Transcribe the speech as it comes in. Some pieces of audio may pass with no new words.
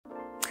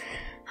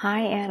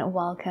Hi and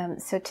welcome.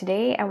 So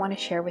today I want to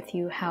share with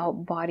you how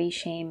body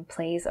shame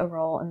plays a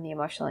role in the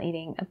emotional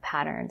eating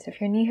patterns.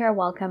 If you're new here,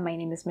 welcome. My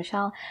name is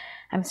Michelle.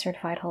 I'm a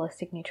certified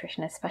holistic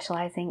nutritionist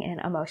specializing in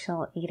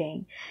emotional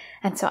eating.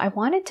 And so I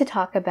wanted to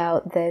talk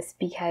about this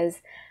because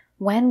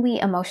when we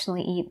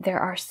emotionally eat, there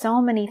are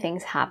so many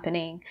things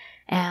happening,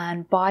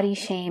 and body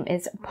shame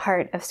is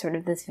part of sort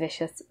of this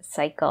vicious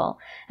cycle.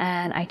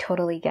 And I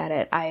totally get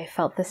it. I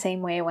felt the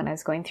same way when I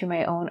was going through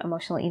my own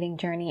emotional eating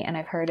journey, and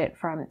I've heard it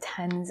from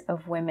tons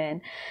of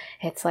women.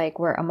 It's like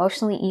we're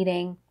emotionally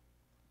eating,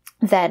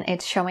 then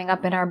it's showing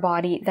up in our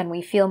body, then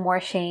we feel more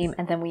shame,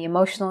 and then we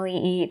emotionally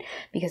eat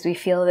because we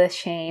feel this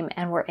shame,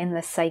 and we're in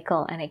this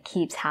cycle and it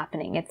keeps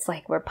happening. It's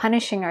like we're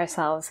punishing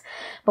ourselves.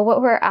 But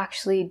what we're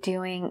actually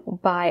doing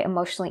by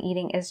emotionally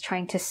eating is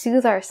trying to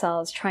soothe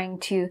ourselves, trying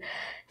to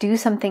do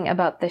something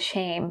about the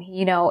shame.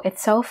 You know,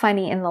 it's so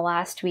funny. In the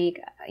last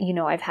week,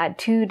 I've had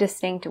two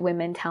distinct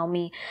women tell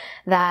me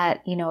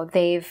that,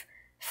 they've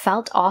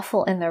felt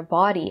awful in their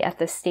body at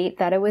the state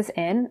that it was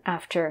in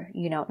after,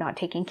 not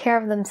taking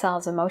care of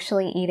themselves,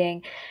 emotionally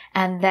eating.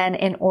 And then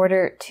in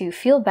order to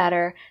feel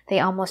better, they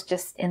almost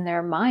just in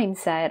their mind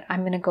said,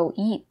 I'm going to go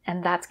eat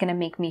and that's going to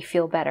make me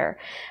feel better.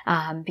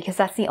 Because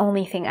that's the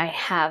only thing I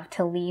have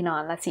to lean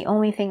on. That's the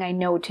only thing I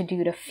know to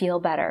do to feel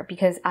better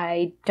because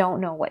I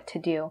don't know what to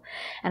do.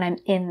 And I'm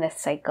in this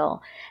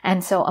cycle.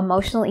 And so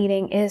emotional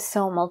eating is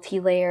so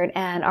multi-layered,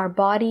 and our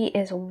body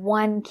is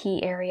one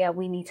key area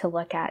we need to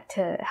look at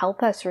to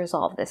help us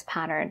resolve this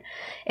pattern.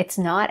 It's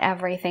not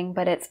everything,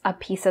 but it's a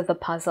piece of the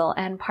puzzle.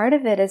 And part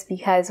of it is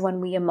because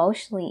when we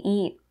emotionally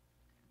eat,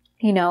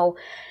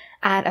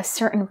 at a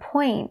certain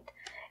point,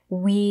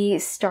 we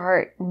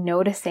start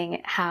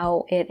noticing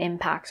how it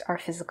impacts our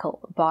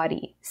physical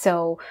body.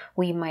 So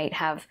we might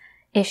have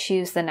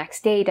issues the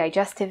next day,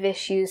 digestive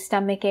issues,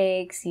 stomach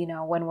aches,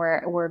 when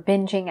we're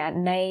binging at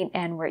night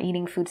and we're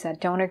eating foods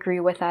that don't agree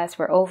with us,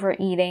 we're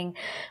overeating,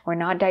 we're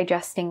not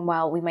digesting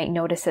well, we might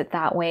notice it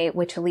that way,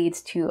 which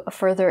leads to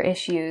further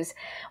issues,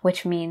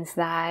 which means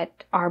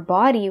that our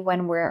body,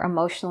 when we're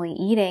emotionally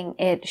eating,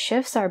 it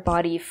shifts our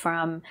body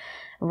from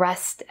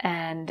rest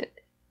and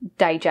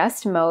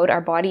digest mode.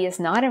 Our body is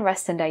not in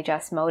rest and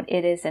digest mode.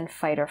 It is in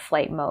fight or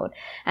flight mode.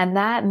 And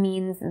that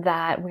means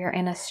that we're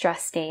in a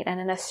stress state. And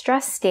in a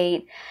stress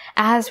state,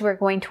 as we're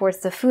going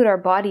towards the food, our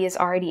body is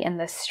already in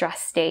this stress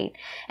state.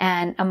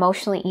 And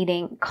emotionally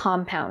eating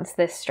compounds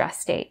this stress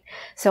state.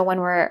 So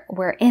when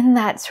we're in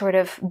that sort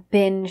of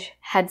binge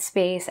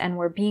headspace and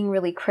we're being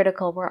really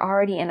critical, we're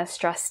already in a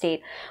stress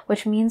state,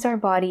 which means our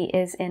body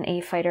is in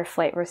a fight or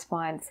flight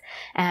response.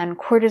 And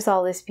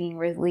cortisol is being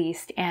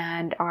released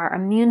and our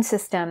immune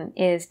system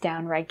is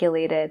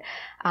downregulated.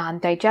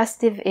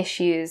 Digestive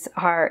issues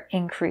are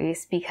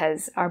increased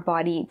because our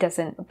body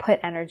doesn't put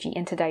energy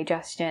into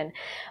digestion.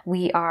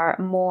 We're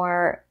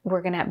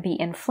going to be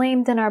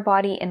inflamed in our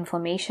body.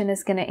 Inflammation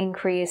is going to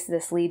increase.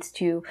 This leads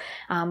to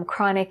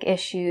chronic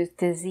issues,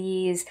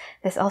 disease.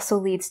 This also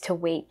leads to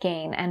weight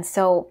gain. And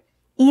so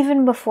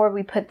even before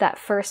we put that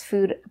first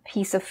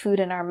piece of food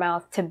in our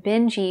mouth to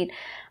binge eat,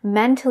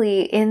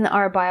 mentally in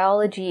our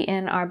biology,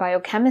 in our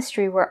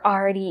biochemistry, we're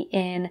already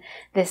in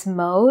this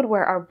mode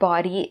where our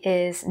body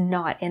is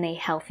not in a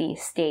healthy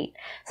state.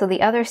 So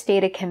the other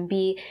state it can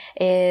be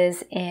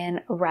is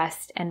in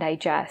rest and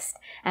digest.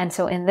 And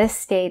so in this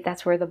state,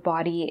 that's where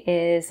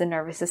the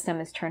nervous system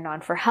is turned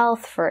on for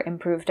health, for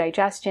improved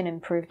digestion,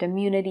 improved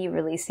immunity,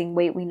 releasing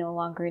weight we no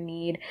longer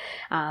need,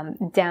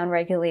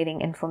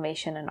 down-regulating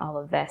inflammation and all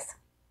of this.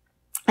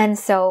 And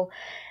so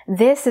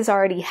this is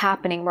already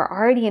happening. We're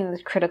already in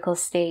the critical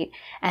state.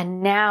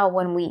 And now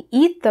when we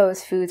eat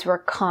those foods, we're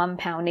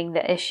compounding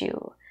the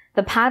issue.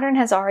 The pattern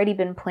has already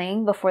been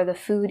playing before the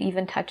food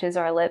even touches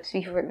our lips,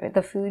 before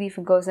the food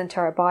even goes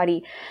into our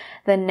body.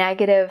 The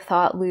negative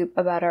thought loop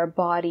about our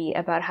body,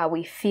 about how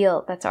we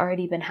feel, that's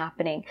already been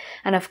happening.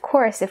 And of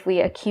course, if we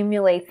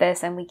accumulate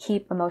this and we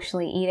keep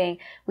emotionally eating,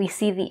 we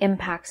see the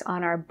impacts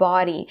on our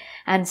body.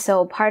 And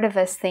so part of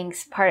us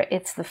thinks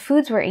it's the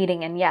foods we're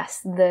eating. And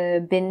yes,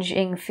 the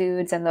binging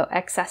foods and the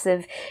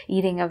excessive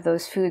eating of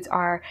those foods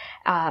are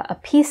a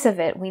piece of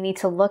it. We need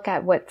to look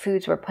at what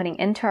foods we're putting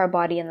into our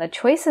body and the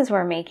choices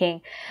we're making.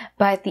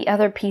 But the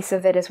other piece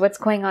of it is what's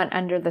going on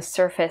under the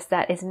surface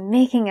that is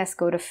making us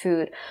go to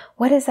food.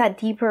 What is that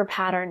deeper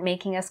pattern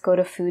making us go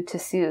to food to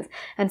soothe?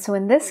 And so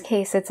in this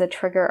case, it's a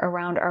trigger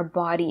around our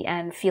body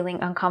and feeling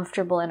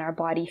uncomfortable in our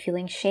body,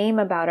 feeling shame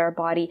about our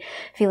body,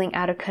 feeling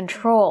out of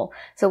control.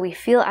 So we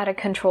feel out of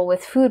control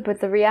with food,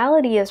 but the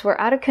reality is we're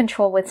out of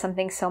control with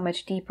something so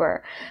much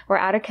deeper. We're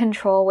out of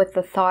control with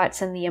the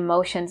thoughts and the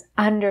emotions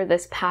under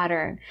this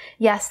pattern.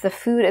 Yes, the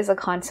food is a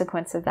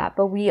consequence of that,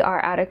 but we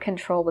are out of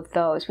control with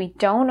those. We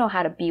don't know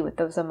how to be with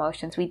those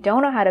emotions. We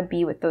don't know how to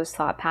be with those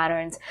thought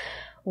patterns.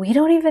 We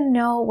don't even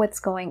know what's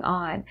going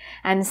on.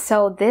 And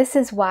so this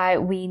is why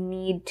we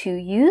need to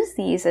use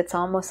these. It's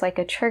almost like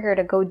a trigger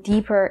to go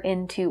deeper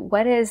into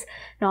what is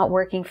not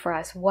working for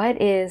us.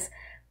 What is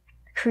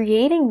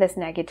creating this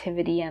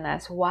negativity in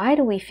us? Why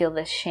do we feel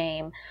this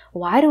shame?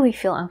 Why do we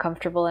feel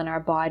uncomfortable in our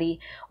body?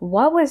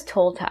 What was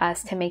told to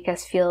us to make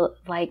us feel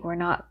like we're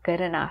not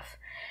good enough?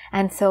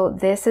 And so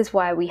this is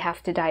why we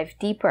have to dive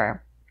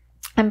deeper.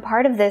 And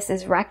part of this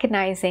is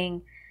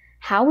recognizing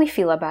how we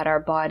feel about our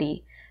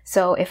body.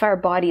 So if our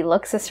body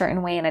looks a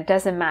certain way and it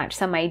doesn't match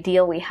some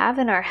ideal we have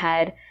in our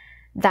head,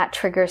 that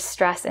triggers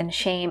stress and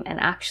shame and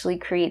actually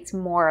creates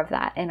more of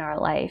that in our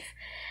life.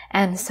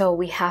 And so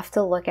we have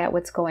to look at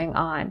what's going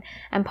on.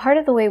 And part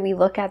of the way we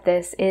look at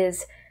this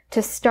is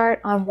to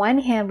start, on one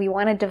hand, we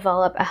want to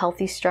develop a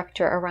healthy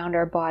structure around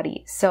our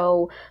body.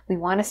 So we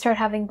want to start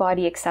having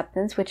body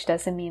acceptance, which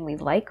doesn't mean we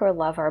like or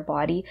love our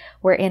body.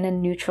 We're in a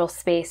neutral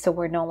space, so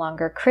we're no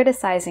longer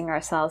criticizing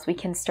ourselves. We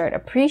can start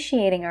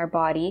appreciating our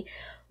body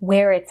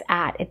where it's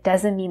at. It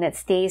doesn't mean it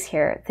stays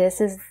here.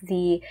 This is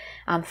the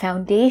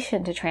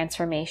foundation to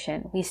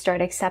transformation. We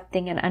start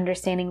accepting and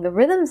understanding the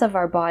rhythms of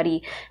our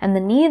body and the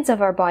needs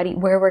of our body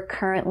where we're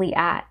currently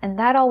at. And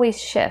that always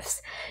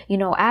shifts.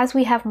 As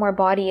we have more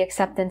body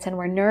acceptance and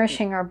we're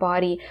nourishing our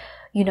body,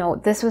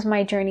 this was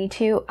my journey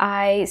too.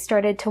 I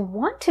started to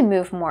want to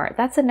move more.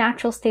 That's a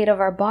natural state of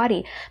our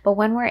body. But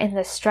when we're in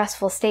this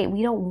stressful state,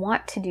 we don't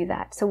want to do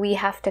that. So we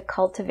have to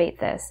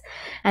cultivate this.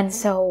 And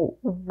so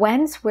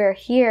once we're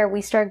here, we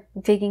start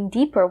digging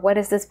deeper. What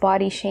is this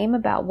body shame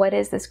about? What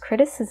is this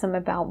criticism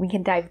about? We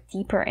can dive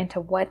deeper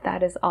into what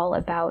that is all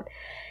about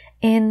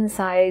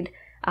inside,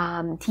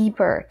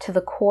 deeper to the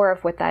core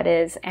of what that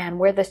is and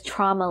where this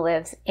trauma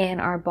lives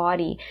in our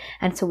body.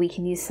 And so we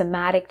can use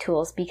somatic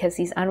tools, because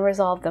these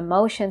unresolved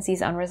emotions,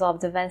 these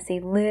unresolved events, they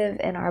live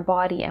in our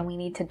body and we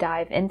need to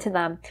dive into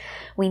them.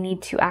 We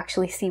need to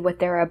actually see what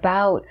they're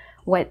about,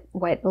 what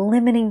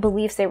limiting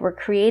beliefs they were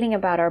creating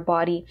about our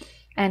body,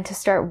 and to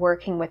start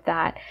working with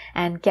that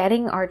and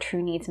getting our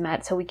true needs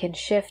met so we can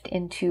shift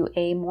into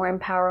a more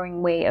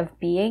empowering way of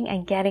being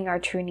and getting our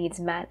true needs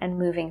met and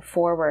moving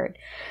forward.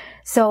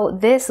 So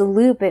this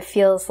loop, it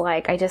feels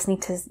like I just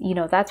need to,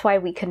 that's why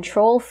we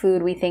control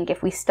food. We think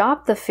if we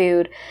stop the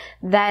food,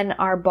 then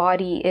our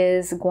body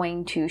is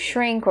going to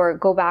shrink or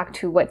go back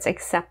to what's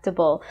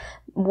acceptable.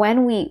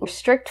 When we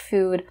restrict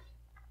food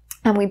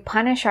and we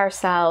punish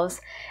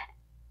ourselves,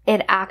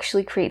 it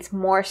actually creates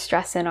more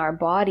stress in our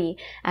body,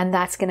 and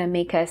that's going to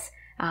make us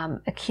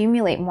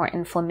accumulate more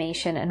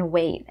inflammation and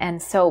weight.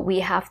 And so we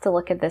have to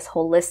look at this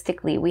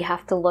holistically. We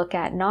have to look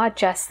at not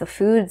just the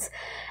foods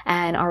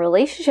and our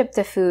relationship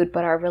to food,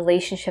 but our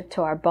relationship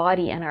to our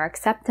body and our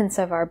acceptance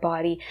of our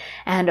body.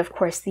 And of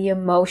course, the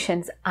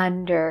emotions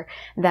under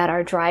that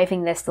are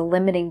driving this, the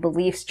limiting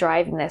beliefs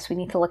driving this. We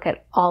need to look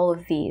at all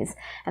of these.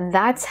 And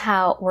that's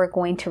how we're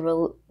going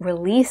to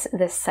release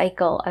this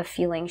cycle of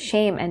feeling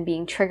shame and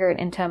being triggered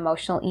into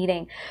emotional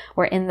eating.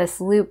 We're in this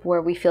loop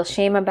where we feel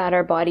shame about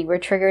our body. We're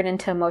triggered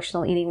into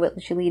emotional eating,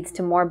 which leads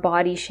to more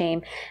body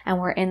shame. And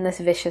we're in this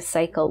vicious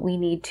cycle. We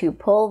need to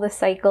pull the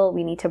cycle.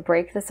 We need to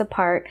break this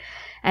apart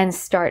and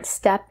start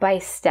step by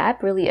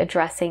step really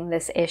addressing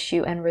this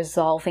issue and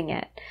resolving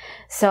it.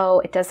 So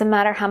it doesn't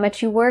matter how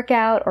much you work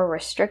out or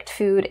restrict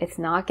food, it's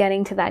not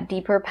getting to that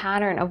deeper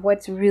pattern of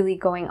what's really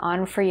going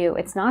on for you.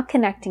 It's not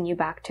connecting you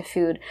back to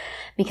food,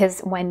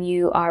 because when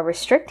you are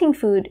restricting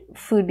food,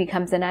 food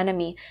becomes an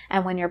enemy.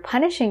 And when you're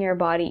punishing your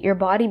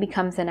body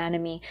becomes an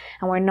enemy.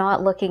 And we're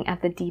not looking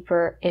at the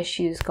deeper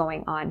issues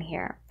going on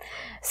here.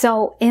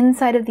 So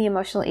inside of the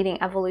Emotional Eating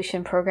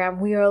Evolution program,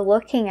 we are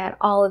looking at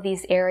all of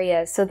these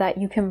areas so that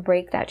you can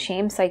break that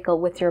shame cycle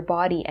with your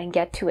body and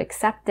get to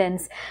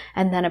acceptance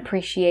and then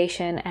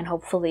appreciation and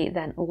hopefully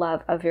then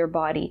love of your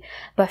body.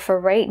 But for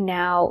right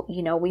now,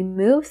 we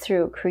move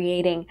through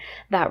creating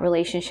that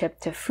relationship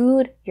to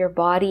food, your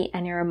body,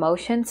 and your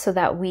emotions so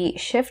that we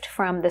shift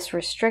from this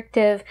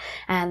restrictive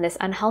and this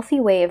unhealthy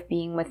way of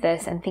being with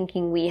this and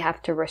thinking we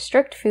have to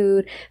restrict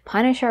food,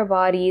 punish our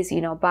bodies,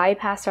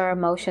 bypass our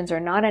emotions or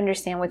not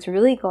understand what's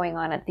really going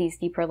on at these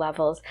deeper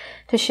levels,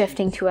 to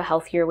shifting to a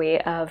healthier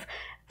way of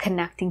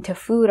connecting to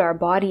food, our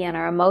body, and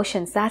our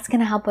emotions. That's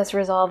going to help us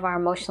resolve our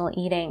emotional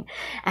eating.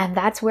 And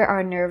that's where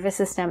our nervous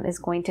system is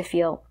going to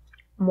feel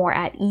more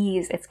at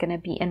ease. It's going to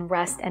be in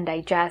rest and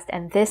digest.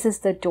 And this is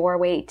the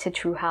doorway to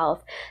true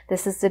health.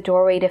 This is the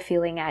doorway to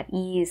feeling at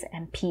ease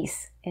and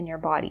peace in your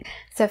body.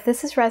 So if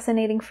this is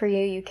resonating for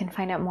you, you can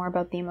find out more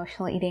about the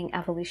Emotional Eating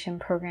Evolution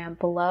program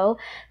below.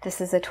 This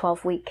is a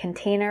 12-week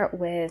container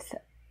with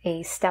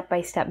a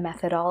step-by-step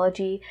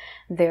methodology.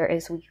 There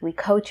is weekly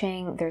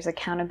coaching, there's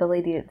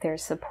accountability,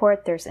 there's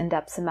support, there's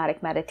in-depth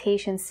somatic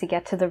meditations to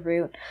get to the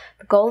root.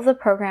 The goal of the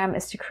program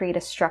is to create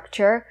a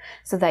structure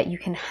so that you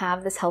can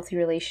have this healthy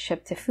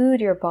relationship to food,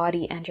 your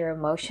body, and your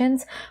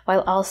emotions,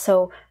 while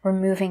also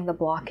removing the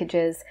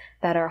blockages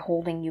that are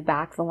holding you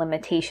back, the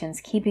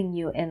limitations keeping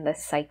you in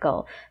this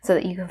cycle, so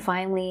that you can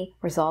finally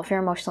resolve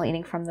your emotional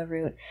eating from the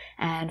root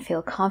and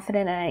feel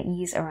confident and at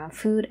ease around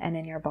food and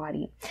in your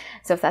body.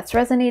 So if that's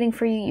resonating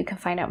for you, you can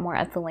find out more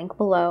at the link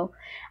below.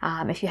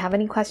 If you have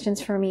any questions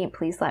for me,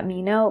 please let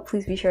me know.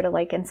 Please be sure to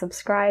like and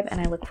subscribe,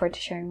 and I look forward to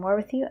sharing more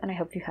with you, and I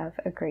hope you have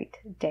a great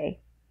day.